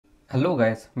Hello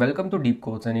guys, welcome to Deep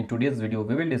Codes, and in today's video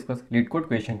we will discuss LeetCode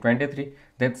question 23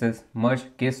 that says merge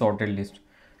k sorted list.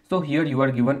 So here you are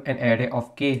given an array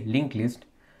of k linked list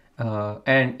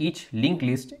and each linked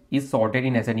list is sorted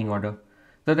in ascending order.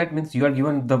 So that means you are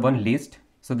given the one list.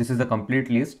 So this is the complete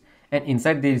list, and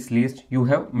inside this list you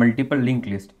have multiple linked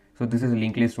list. So this is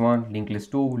linked list 1, linked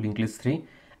list 2, linked list 3,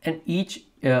 and each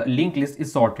linked list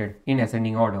is sorted in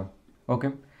ascending order.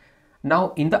 Okay.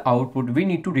 Now in the output we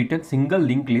need to return single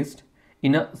linked list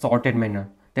in a sorted manner.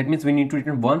 That means we need to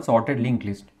return one sorted linked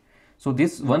list. So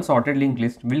this one sorted linked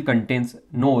list will contains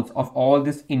nodes of all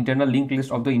this internal linked list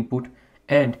of the input,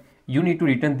 and you need to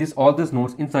return all these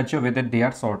nodes in such a way that they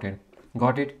are sorted.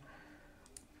 Got it?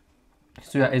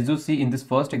 So yeah, as you see in this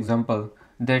first example,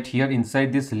 that here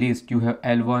inside this list you have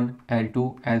L1,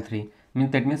 L2,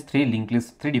 L3. That means three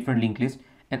different linked lists,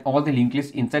 and all the linked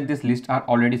lists inside this list are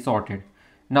already sorted.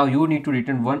 Now you need to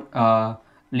return one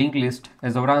linked list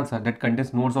as our answer that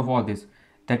contains nodes of all this.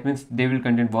 That means they will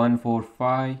contain 1, 4,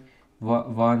 5,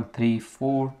 1, 3,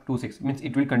 4, 2, 6. Means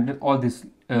it will contain all these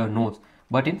nodes,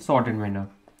 but in sorted manner.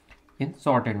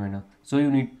 So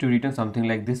you need to return something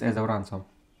like this as our answer.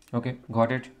 Okay,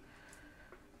 got it?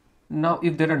 Now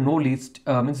if there are no list,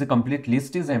 means the complete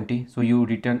list is empty, so you will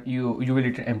return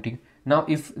empty. Now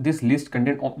if this list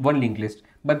contain one linked list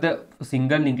but the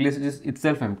single linked list is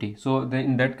itself empty, so then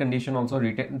in that condition also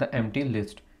return the empty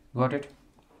list. Got it?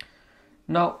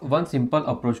 Now one simple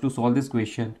approach to solve this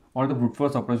question, or the brute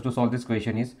force approach to solve this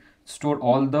question, is store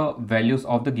all the values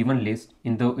of the given list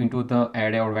into the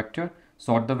array or vector,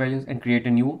 sort the values and create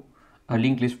a new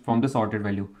linked list from the sorted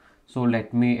value. So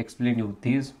let me explain you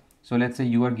this. So let's say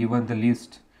you are given the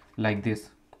list like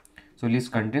this. So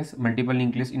list contains multiple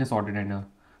linked lists in a sorted manner,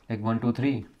 like 1, 2,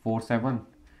 3, 4, 7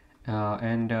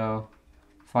 and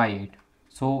 5, 8.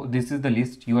 So this is the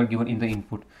list you are given in the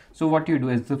input. So what you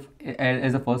do as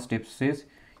the first step says,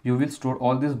 you will store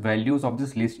all these values of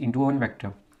this list into one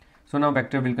vector. So now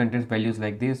vector will contain values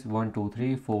like this: 1, 2,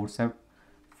 3, 4,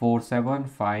 7,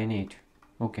 5 and 8.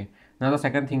 Okay, now the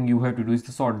second thing you have to do is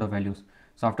to sort the values.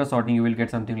 So after sorting you will get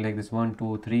something like this: 1,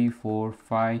 2, 3, 4,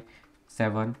 5,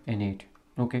 7 and 8.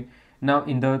 Okay, now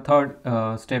in the third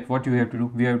step, what you have to do,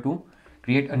 we have to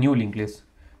create a new linked list.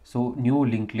 So new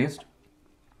linked list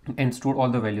and store all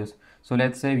the values. So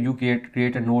let's say you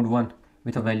create a node 1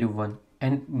 with a value 1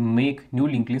 and make new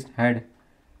linked list head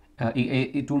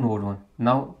to node 1.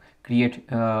 Now create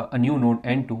a new node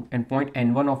n2 and point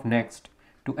n1 of next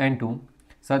to n2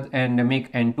 such, and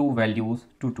make n2 values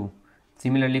to 2.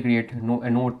 Similarly create a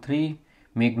node 3,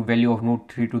 make value of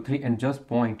node 3 to 3 and just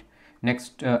point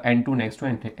next n2 next to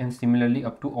n3, and similarly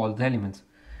up to all the elements.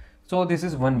 So this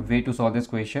is one way to solve this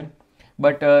question,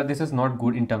 but this is not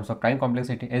good in terms of time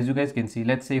complexity. As you guys can see,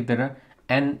 let's say if there are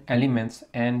n elements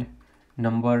and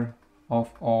number of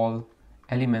all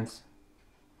elements,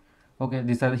 okay,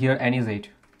 these are here n is 8,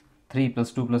 3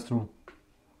 plus 2 plus 2,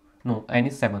 no, n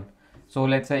is 7. So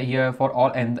let's say here for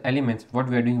all n elements, what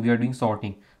we are doing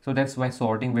sorting. So that's why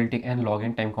sorting will take n log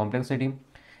n time complexity,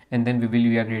 and then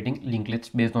we are creating linked lists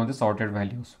based on the sorted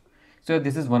values. So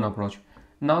this is one approach.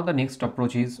 Now the next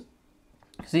approach is,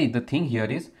 see, the thing here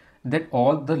is that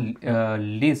all the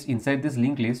lists inside this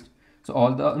linked list, so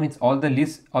all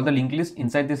the linked list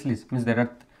inside this list, means there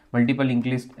are multiple linked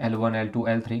lists L1,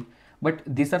 L2, L3, but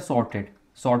these are sorted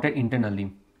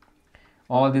internally.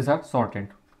 All these are sorted.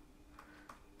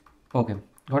 Okay,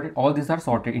 got it? All these are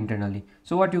sorted internally.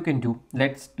 So what you can do,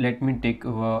 let me take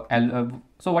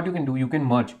so what you can do, you can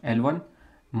merge L1,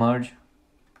 merge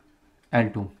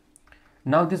L2.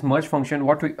 Now this merge function,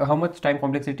 how much time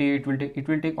complexity it will take? It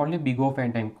will take only big O of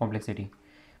n time complexity,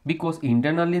 because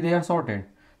internally they are sorted.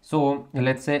 So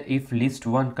let's say if list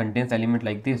 1 contains element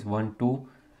like this 1, 2,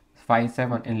 5,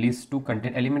 7, and list 2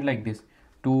 contain element like this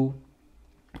 2,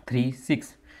 3,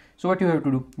 6. So what you have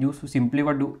to do,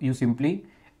 you simply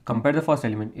compare the first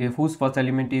element. If whose first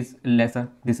element is lesser,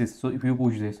 this is, so if you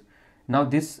push this, now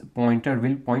this pointer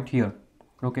will point here.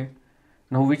 Okay,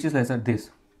 now which is lesser? This.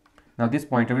 Now this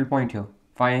pointer will point here,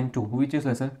 5 and 2, which is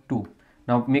lesser? 2.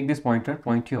 Now make this pointer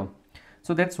point here.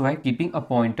 So that's why keeping a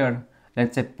pointer,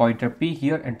 let's say pointer P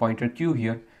here and pointer Q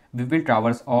here, we will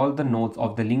traverse all the nodes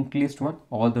of the linked list 1,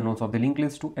 all the nodes of the linked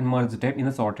list 2, and merge them in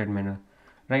a sorted manner,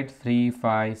 right? 3,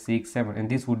 5, 6, 7, and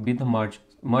this would be the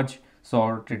merge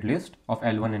sorted list of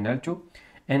L1 and L2,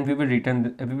 and we will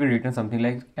return something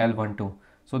like L12.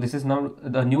 So this is now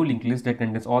the new linked list that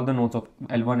contains all the nodes of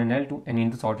L1 and L2 and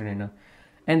in the sorted manner.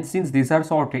 And since these are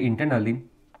sorted internally,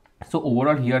 so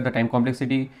overall here the time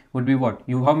complexity would be what?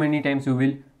 How many times you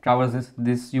will traverse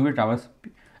this? You will traverse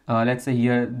let's say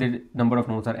here the number of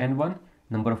nodes are n1,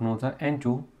 number of nodes are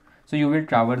n2. So you will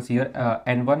traverse here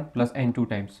n1 plus n2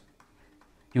 times.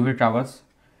 You will traverse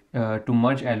to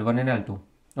merge L1 and L2.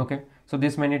 Okay, so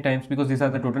this many times, because these are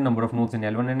the total number of nodes in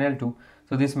L1 and L2,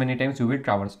 so this many times you will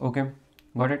traverse. Okay,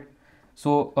 got it.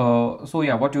 So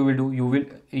yeah, what you will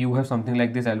do, you have something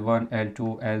like this: L1,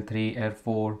 L2, L3,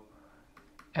 L4,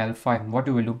 L5. What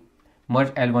you will do,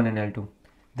 merge L1 and L2.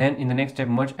 Then in the next step,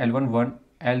 merge L1 1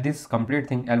 L this complete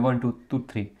thing L1 2 2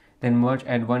 3. Then merge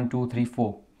L1 2 3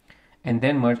 4, and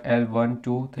then merge L1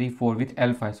 2 3 4 with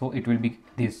L5. So it will be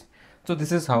this. So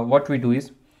this is how, what we do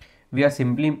is, we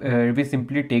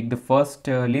simply take the first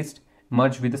list,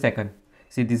 merge with the second.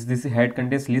 See, this head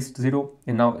contains list 0,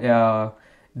 and now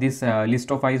this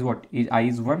list of I is what is I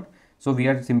is 1. So we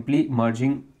are simply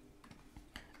merging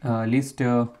list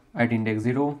at index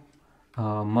 0,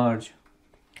 merge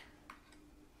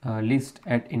list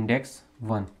at index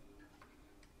 1.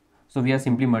 So we are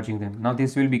simply merging them. Now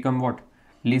this will become what,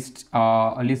 list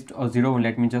 0.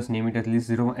 Let me just name it as list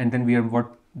 0, and then we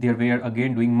are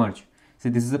again doing merge. See,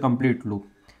 this is a complete loop.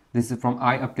 This is from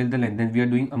I up till the length. Then we are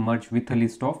doing a merge with a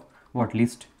list of what,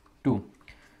 list 2.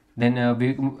 Then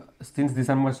since these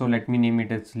are merged, so let me name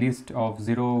it as list of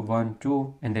 0 1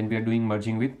 2, and then we are doing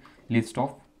merging with list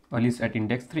of list at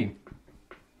index 3.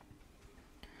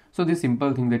 So this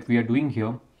simple thing that we are doing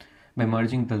here by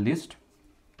merging the list.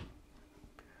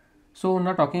 So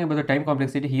now talking about the time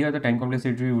complexity, here the time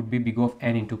complexity would be big of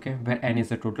n into k, where n is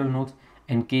the total nodes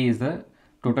and k is the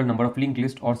total number of linked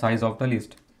list or size of the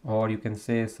list, or you can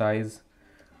say size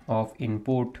of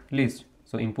input list.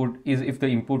 So input is, if the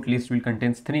input list will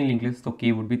contains 3 linked lists, so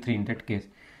k would be 3 in that case.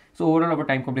 So overall our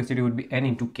time complexity would be n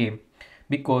into k,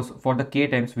 because for the k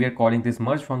times we are calling this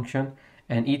merge function,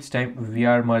 and each time we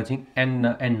are merging n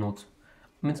nodes,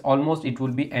 means almost it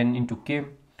will be n into k.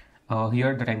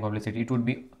 Here the time complexity, it would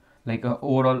be like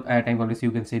overall time complexity,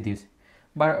 you can say this.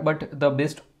 But the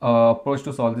best approach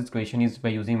to solve this question is by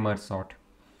using merge sort.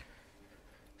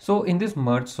 So in this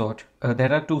merge sort,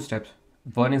 there are 2 steps.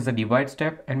 One is the divide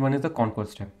step and one is the conquer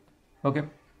step. Okay,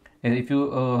 and if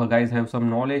you guys have some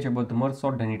knowledge about the merge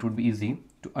sort, then it would be easy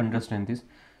to understand this.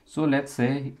 So let's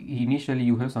say initially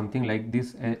you have something like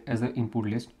this as an input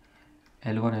list: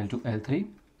 L1, L2, L3,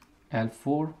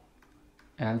 L4,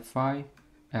 L5,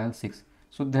 L6.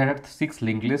 So there are 6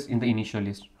 linked lists in the initial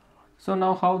list. So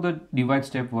now how the divide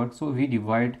step works? So we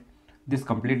divide this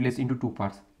complete list into 2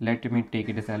 parts. Let me take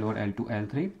it as L1, L2,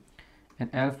 L3,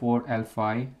 and L4,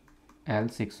 L5,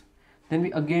 L6. Then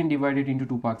we again divide it into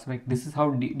 2 parts. Like this is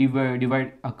how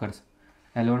divide occurs: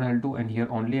 L1, L2, and here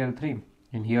only L3,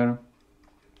 and here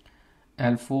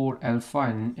L4,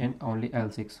 L5, and only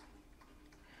L6.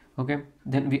 Okay,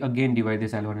 then we again divide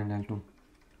this L1 and L2,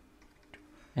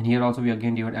 and here also we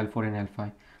again divide L4 and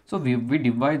L5. So we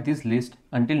divide this list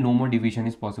until no more division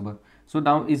is possible. So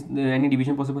now is any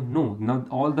division possible? No. Now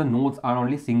all the nodes are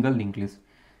only single linked list.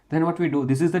 Then what we do,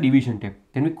 this is the division step.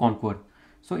 Then we conquer.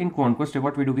 So in conquer step,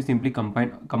 what we do, we simply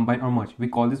combine or merge. We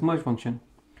call this merge function.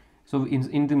 So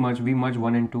in the merge, we merge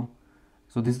 1 and 2.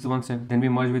 So this is one step. Then we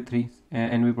merge with 3,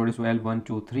 and we produce L1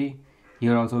 2 3.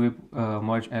 Here also we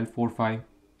merge L4 5.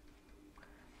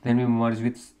 Then we merge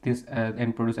with this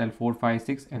and produce L4 5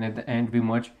 6, and at the end we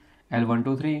merge L1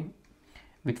 2 3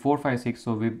 with 4 5 6.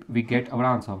 So we get our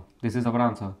answer. This is our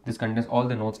answer. This contains all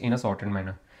the nodes in a sorted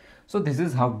manner. So this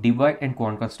is how divide and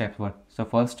conquer steps work. So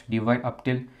first divide up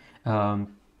till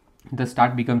the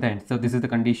start become the end. So this is the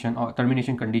condition or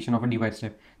termination condition of a divide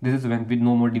step. This is when with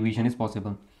no more division is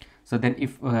possible. So then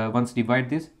if once divide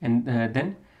this, and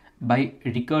then by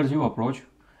recursive approach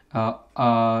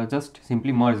just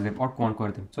simply merge them or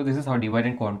conquer them. So this is how divide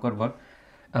and conquer work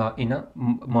in a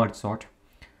merge sort.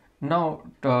 Now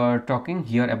talking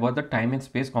here about the time and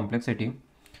space complexity.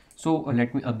 So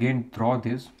let me again draw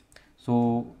this.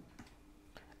 So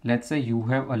let's say you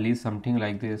have a list something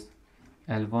like this: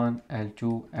 L1,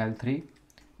 L2, L3,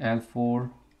 L4,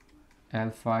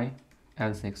 L5,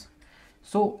 L6.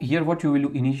 So here what you will do,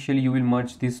 initially you will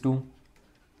merge these two,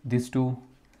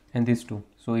 and these two.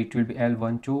 So it will be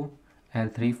L1 2,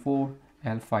 L3 4,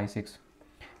 L5 6.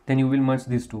 Then you will merge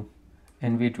these two,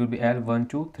 and it will be L1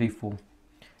 2 3 4.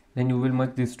 Then you will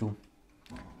merge these two,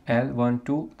 L1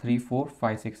 2 3 4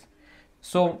 5 6.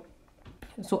 So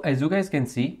as you guys can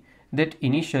see that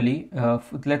initially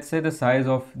let's say the size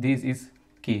of this is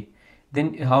k.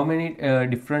 Then how many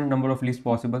different number of lists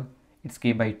possible? It's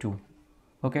k by 2.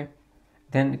 Okay,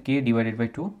 then k divided by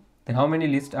 2. Then how many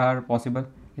lists are possible?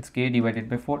 It's k divided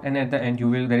by 4, and at the end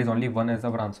there is only 1 as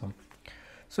our answer.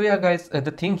 So yeah guys,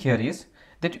 the thing here is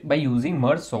that by using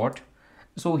merge sort,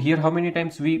 so here how many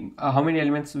times how many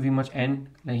elements we merge? N,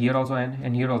 here also n,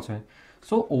 and here also n.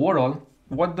 So overall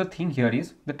what the thing here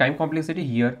is, the time complexity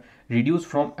here reduce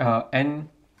from n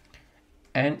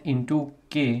into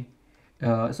k.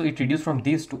 So it reduced from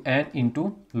this to n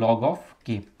into log of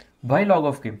k. Why log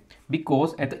of k?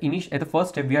 Because at the first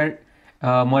step we are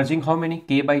merging how many?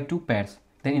 K by 2 pairs.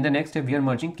 Then in the next step we are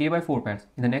merging k by 4 pairs.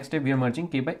 In the next step we are merging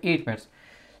k by 8 pairs.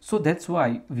 So that's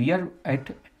why we are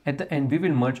at the end we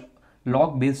will merge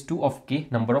log base 2 of k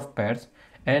number of pairs,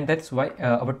 and that's why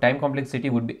our time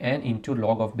complexity would be n into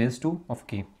log of base 2 of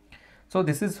k. So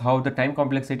this is how the time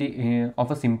complexity of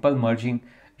a simple merging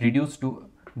reduced to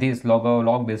this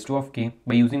log base 2 of k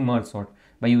by using merge sort,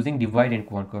 by using divide and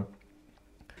conquer.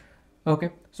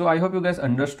 Okay, so I hope you guys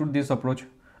understood this approach,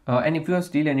 and if you have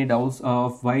still any doubts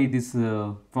of why this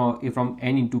from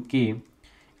n into k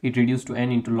it reduced to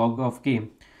n into log of k,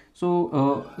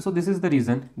 so this is the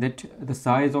reason that the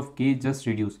size of k just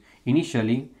reduced.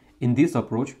 Initially in this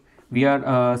approach we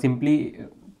are simply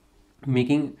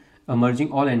making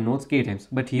merging all n nodes k times,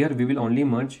 but here we will only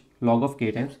merge log of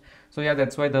k times. So yeah,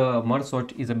 that's why the merge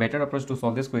sort is a better approach to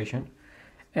solve this question.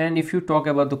 And if you talk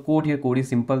about the code, here code is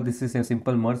simple. This is a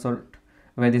simple merge sort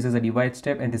where this is a divide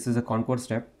step and this is a conquer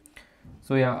step.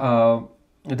 So yeah,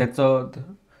 that's all.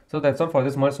 So that's all for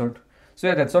this merge sort. So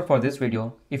yeah, that's all for this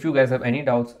video. If you guys have any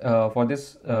doubts for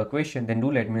this question, then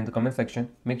do let me in the comment section.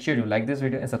 Make sure you like this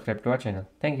video and subscribe to our channel.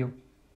 Thank you.